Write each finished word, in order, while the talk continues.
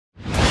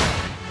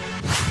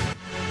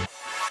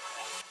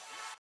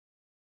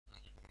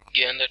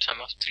given that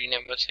sum of three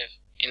numbers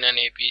in an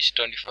AP is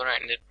 24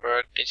 and the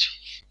product is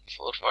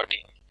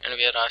 440, and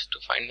we are asked to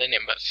find the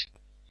numbers.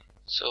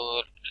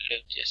 So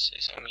let's just say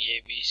some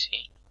A, B,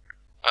 C,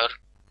 or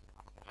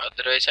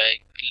otherwise I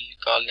will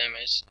call them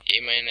as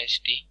A minus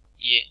D,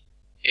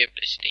 A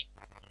plus D.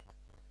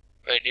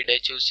 Why did I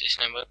choose this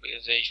number?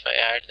 Because if I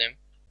add them,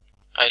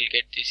 I will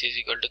get this is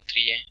equal to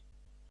 3A,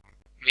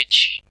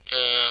 which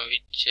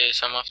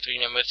sum of three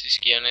numbers is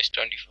given as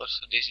 24,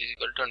 so this is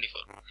equal to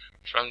 24.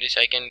 From this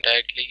I can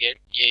directly get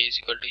A is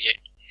equal to 8.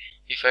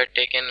 If I had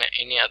taken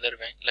any other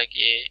way like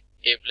A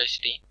plus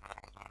D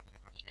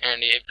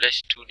and A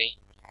plus 2D,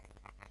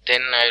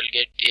 then I will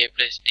get A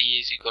plus D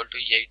is equal to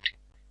 8.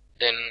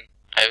 Then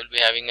I will be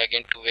having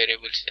again two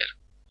variables there.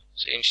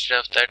 So instead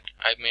of that,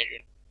 I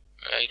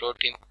wrote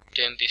it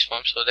in this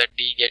form so that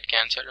D get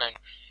cancelled and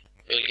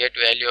we will get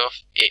value of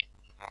A.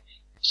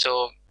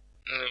 So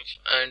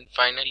and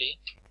finally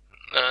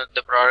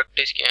the product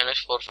is given as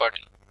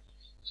 440.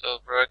 So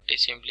product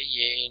is simply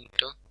A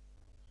into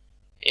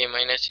A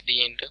minus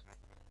D into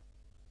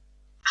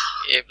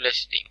A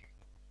plus D.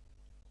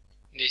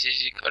 This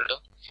is equal to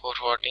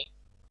 440.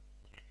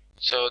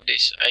 So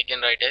this I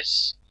can write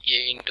as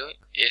A into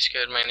A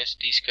square minus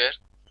D square.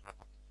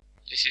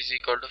 This is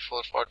equal to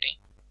 440.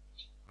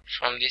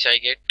 From this I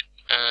get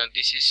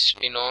this is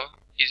we know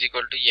is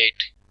equal to 8,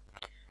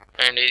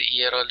 and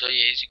here also A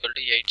is equal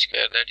to 8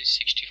 square, that is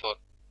 64.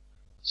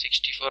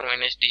 64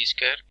 minus D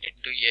square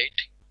into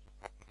 8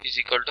 is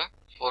equal to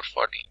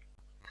 440.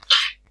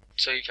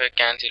 So if I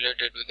cancel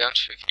it, it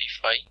becomes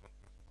 55.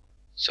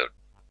 So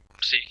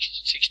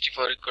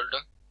 64 equal to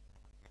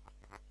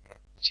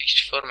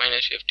 64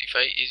 minus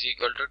 55 is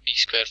equal to D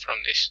square from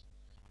this.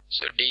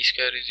 So D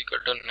square is equal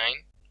to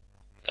 9.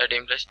 That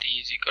implies D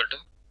is equal to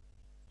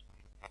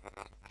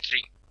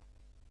 3.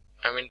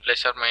 I mean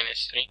plus or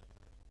minus 3.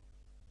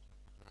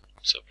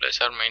 So plus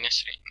or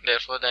minus 3.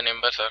 Therefore the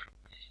numbers are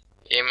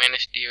A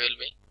minus D will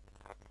be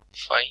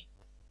 5.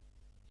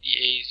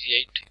 A is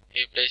 8.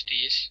 A plus D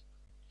is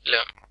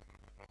 11.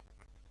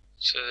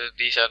 So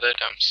these are the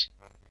terms.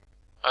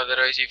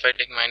 Otherwise if I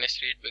take minus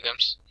 3, it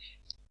becomes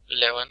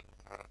 11,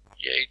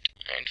 8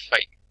 and 5.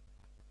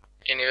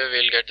 Anyway we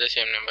will get the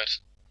same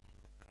numbers.